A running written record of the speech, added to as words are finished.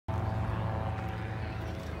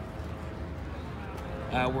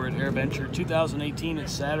We're at Airventure 2018.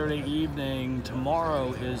 It's Saturday evening.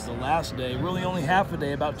 Tomorrow is the last day, really only half a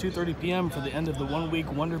day, about 2:30 p.m. for the end of the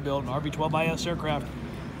one-week wonder build, an RV-12iS aircraft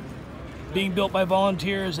being built by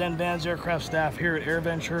volunteers and Vans aircraft staff here at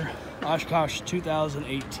Airventure, Oshkosh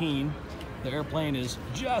 2018. The airplane is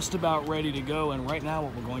just about ready to go, and right now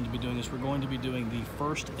what we're going to be doing is we're going to be doing the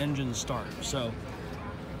first engine start. So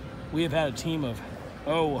we have had a team of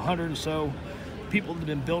 100 or so people that have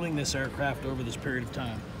been building this aircraft over this period of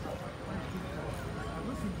time.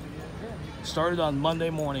 Started on Monday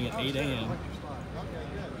morning at 8 a.m.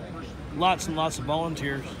 Lots and lots of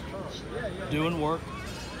volunteers doing work,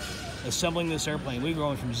 assembling this airplane. We're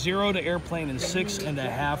going from zero to airplane in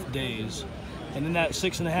 6.5 days. And in that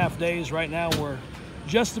 6.5 days, right now we're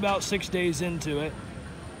just about 6 days into it.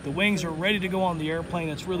 The wings are ready to go on the airplane.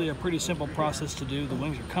 It's really a pretty simple process to do. The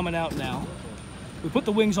wings are coming out now. We put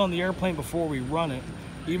the wings on the airplane before we run it.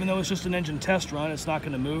 Even though it's just an engine test run, it's not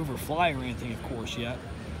going to move or fly or anything, of course, yet.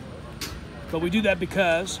 But we do that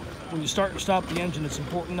because when you start and stop the engine, it's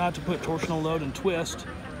important not to put torsional load and twist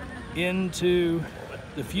into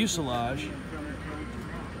the fuselage.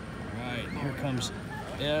 All right, here comes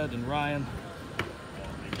Ed and Ryan,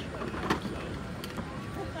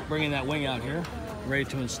 bringing that wing out here, ready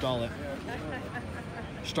to install it.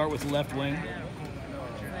 Start with the left wing.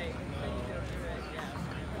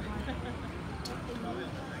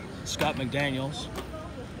 Scott McDaniels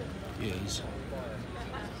is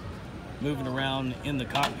moving around in the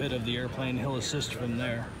cockpit of the airplane. He'll assist from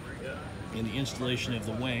there in the installation of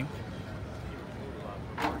the wing,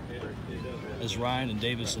 as Ryan and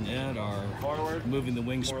Davis and Ed are moving the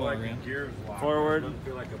wing spoiler in. Forward.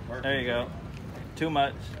 There you go. Too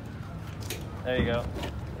much. There you go.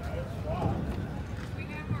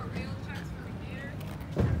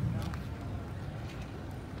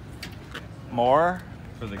 More?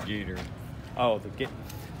 For the gator. Oh, the gator.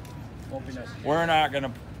 Won't be necessary. We're not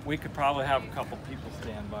gonna, we could probably have a couple people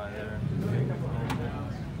stand by there.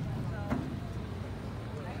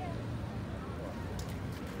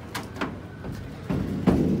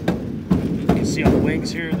 You can see on the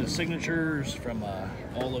wings here the signatures from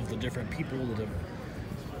all of the different people that have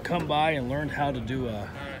come by and learned how to do a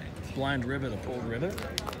blind rivet, a pulled rivet,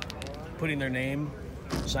 putting their name,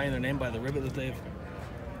 signing their name by the rivet that they've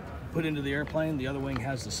put into the airplane. The other wing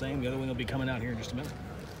has the same. The other wing will be coming out here in just a minute.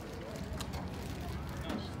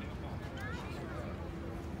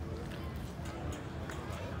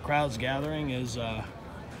 Crowds gathering is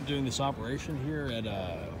doing this operation here at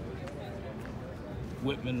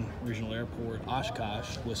Whitman Regional Airport,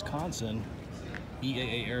 Oshkosh, Wisconsin,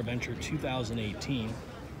 EAA Airventure 2018.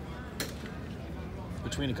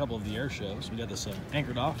 Between a couple of the air shows, we got this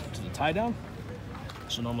anchored off to the tie down.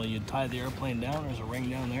 So normally you'd tie the airplane down. There's a ring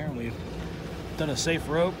down there, and we've done a safe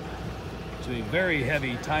rope to a very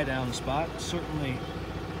heavy tie down spot. Certainly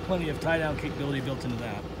plenty of tie down capability built into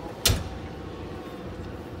that.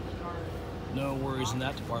 No worries in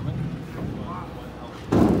that department.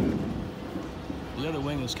 The other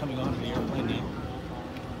wing is coming onto the airplane now.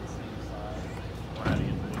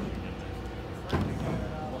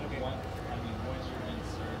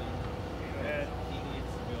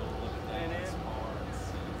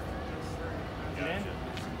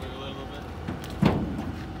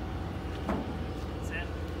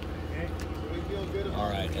 All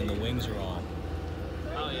right, and the wings are on.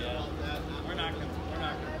 Oh yeah. We're not gonna.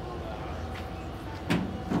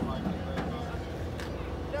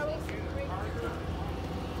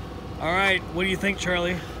 All right, what do you think,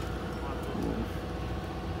 Charlie?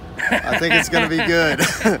 I think it's going to be good.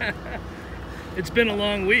 It's been a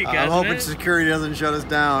long week, hasn't I'm hoping it? security doesn't shut us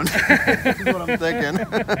down. That's what I'm thinking.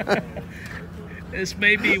 This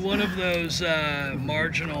may be one of those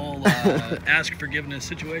marginal ask forgiveness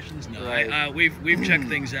situations. No, Right. we've checked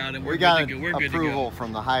things out, and we're got good to go. We're good to approval go.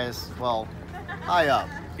 from the highest, well, high up.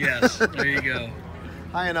 Yes, there you go.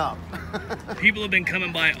 High and up. People have been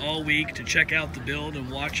coming by all week to check out the build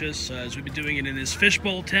and watch us as we've been doing it in this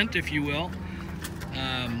fishbowl tent, if you will.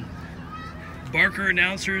 Barker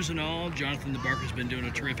announcers and all. Jonathan the Barker's been doing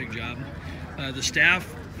a terrific job. The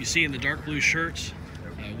staff you see in the dark blue shirts.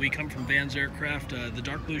 We come from Vans Aircraft. The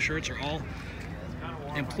dark blue shirts are all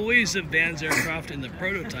employees of Vans Aircraft in the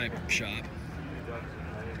prototype shop.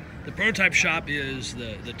 The prototype shop is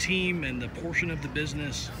the team and the portion of the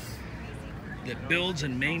business that builds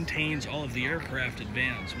and maintains all of the aircraft at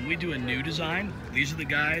Vans. When we do a new design, these are the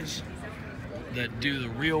guys that do the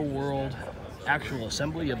real world actual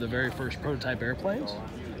assembly of the very first prototype airplanes.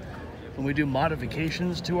 When we do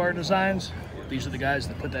modifications to our designs, these are the guys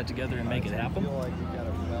that put that together and make it happen.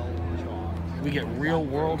 We get real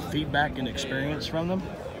world feedback and experience from them.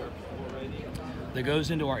 that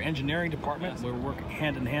goes into our engineering department, where we work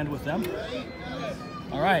hand in hand with them.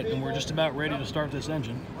 All right, and we're just about ready to start this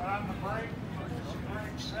engine.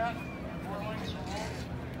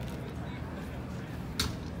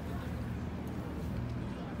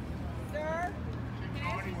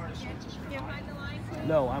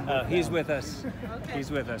 No, I'm he's with us. Okay.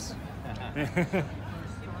 He's with us.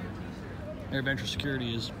 Airventure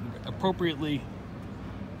Security is appropriately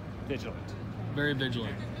vigilant. Very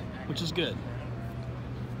vigilant, which is good.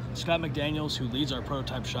 Scott McDaniels, who leads our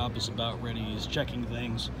prototype shop, is about ready. He's checking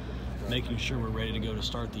things, making sure we're ready to go to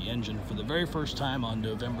start the engine for the very first time on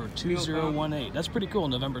November 2018. That's pretty cool,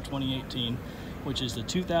 November 2018, which is the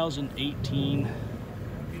 2018.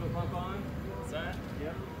 Fuel pump on? Is that?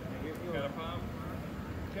 Yep. You got a pump?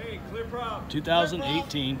 Okay, clear prop.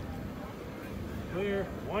 2018. Clear.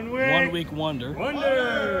 1 week. 1 week wonder.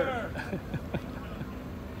 Wonder!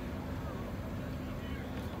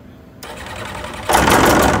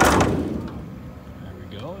 There we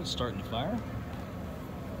go. It's starting to fire.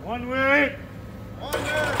 1 week. Wonder!